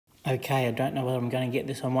Okay, I don't know whether I'm going to get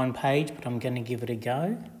this on one page, but I'm going to give it a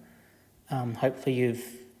go. Hopefully you've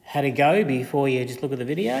had a go before you just look at the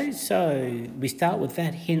video. So we start with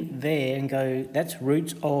that hint there and go, that's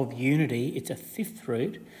roots of unity. It's a fifth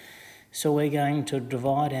root. So we're going to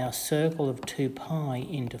divide our circle of 2 pi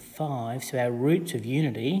into 5. So our roots of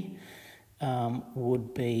unity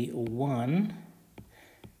would be 1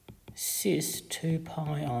 cis 2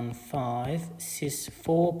 pi on 5, cis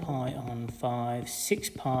 4 pi on 5, 6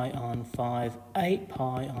 pi on 5, 8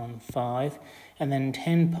 pi on 5, and then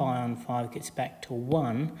 10 pi on 5 gets back to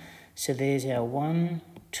 1. So there's our 1,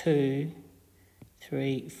 2,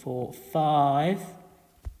 3, 4, 5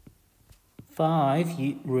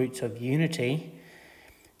 roots of unity.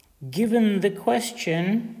 Given the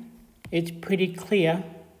question, it's pretty clear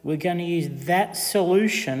we're going to use that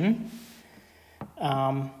solution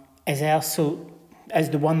as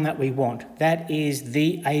the one that we want. That is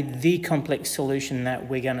the complex solution that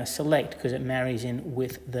we're going to select because it marries in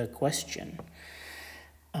with the question.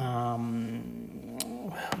 We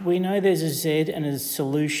know there's a z and a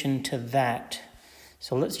solution to that.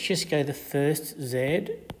 So let's just go the first z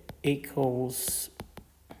equals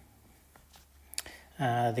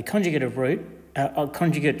the conjugate of root,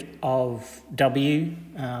 conjugate of w,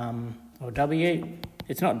 or w.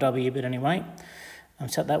 It's not w, but anyway.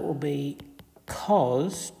 So that will be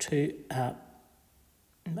cos to,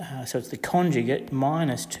 so it's the conjugate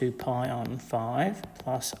minus 2 pi on 5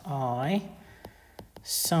 plus I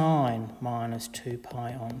sine minus 2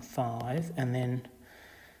 pi on 5, and then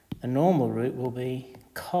the normal root will be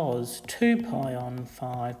cos 2 pi on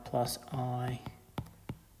 5 plus I.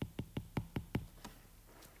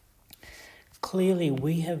 Clearly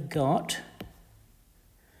we have got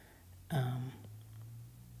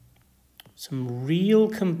some real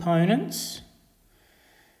components,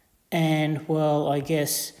 and well, I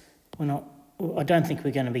guess I don't think we're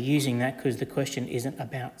going to be using that because the question isn't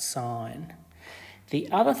about sine. The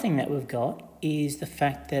other thing that we've got is the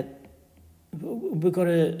fact that we've got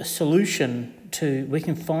a solution to, we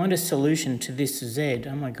can find a solution to this z.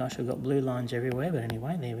 Oh my gosh, I've got blue lines everywhere, but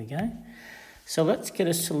anyway, there we go. So let's get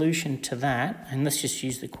a solution to that, and let's just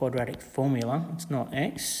use the quadratic formula. It's not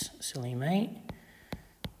x, silly me.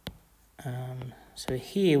 So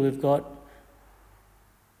here we've got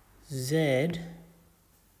z,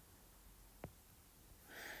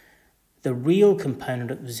 the real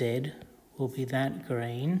component of z will be that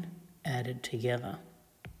green added together.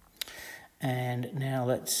 And now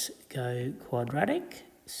let's go quadratic.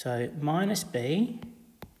 So minus b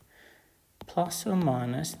plus or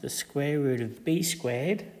minus the square root of b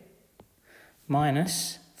squared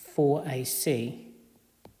minus 4ac.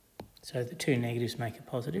 So the two negatives make a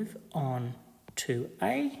positive on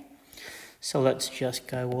 2a. So let's just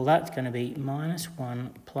go, well, that's going to be minus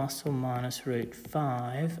 1 plus or minus root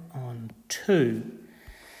 5 on 2.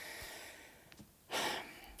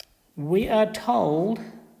 We are told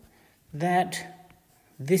that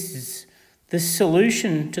the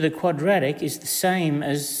solution to the quadratic is the same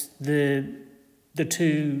as the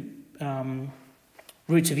two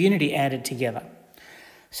roots of unity added together.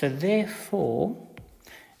 So therefore,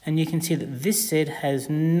 and you can see that this z has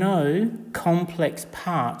no complex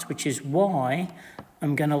parts, which is why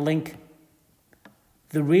I'm going to link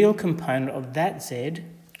the real component of that z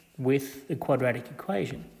with the quadratic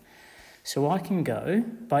equation. So I can go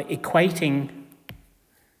by equating,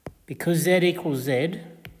 because z equals z,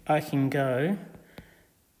 I can go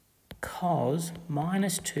cos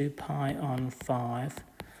minus 2 pi on 5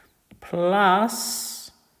 plus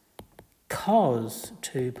cos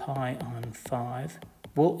 2 pi on 5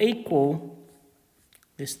 will equal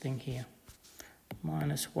this thing here,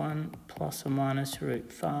 minus 1 plus or minus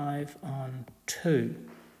root 5 on 2.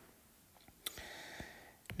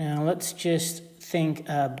 Now let's just think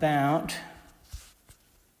about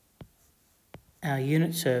our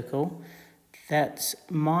unit circle. That's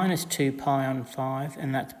minus 2 pi on 5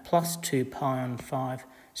 and that's plus 2 pi on 5.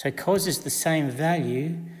 So cos is the same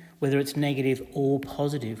value whether it's negative or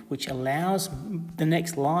positive, which allows the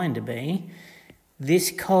next line to be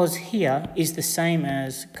this cos here is the same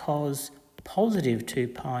as cos positive 2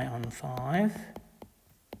 pi on 5,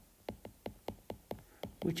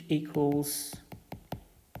 which equals,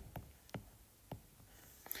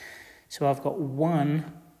 so I've got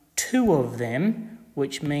 2 of them,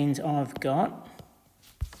 which means I've got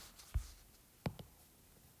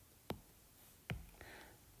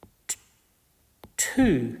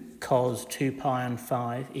two cos 2 pi on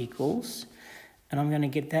 5 equals, and I'm going to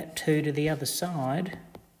get that 2 to the other side,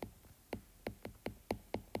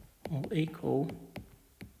 will equal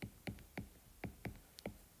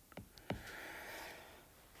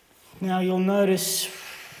Now you'll notice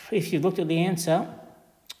if you looked at the answer,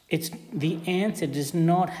 the answer does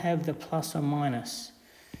not have the plus or minus.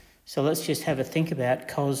 So let's just have a think about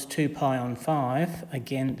cos 2 pi on 5,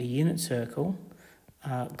 again the unit circle.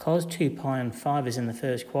 Cos 2 pi on 5 is in the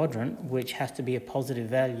first quadrant, which has to be a positive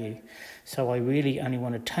value. So I really only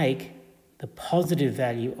want to take the positive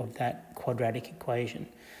value of that quadratic equation.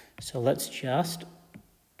 So let's just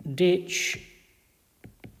ditch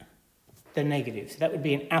the negative. So that would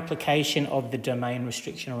be an application of the domain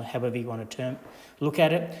restriction, or however you want to look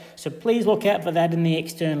at it. So please look out for that in the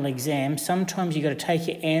external exam. Sometimes you've got to take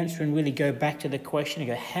your answer and really go back to the question and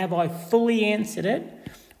go, have I fully answered it,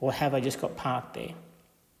 or have I just got parked there?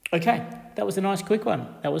 Okay, that was a nice quick one.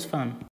 That was fun.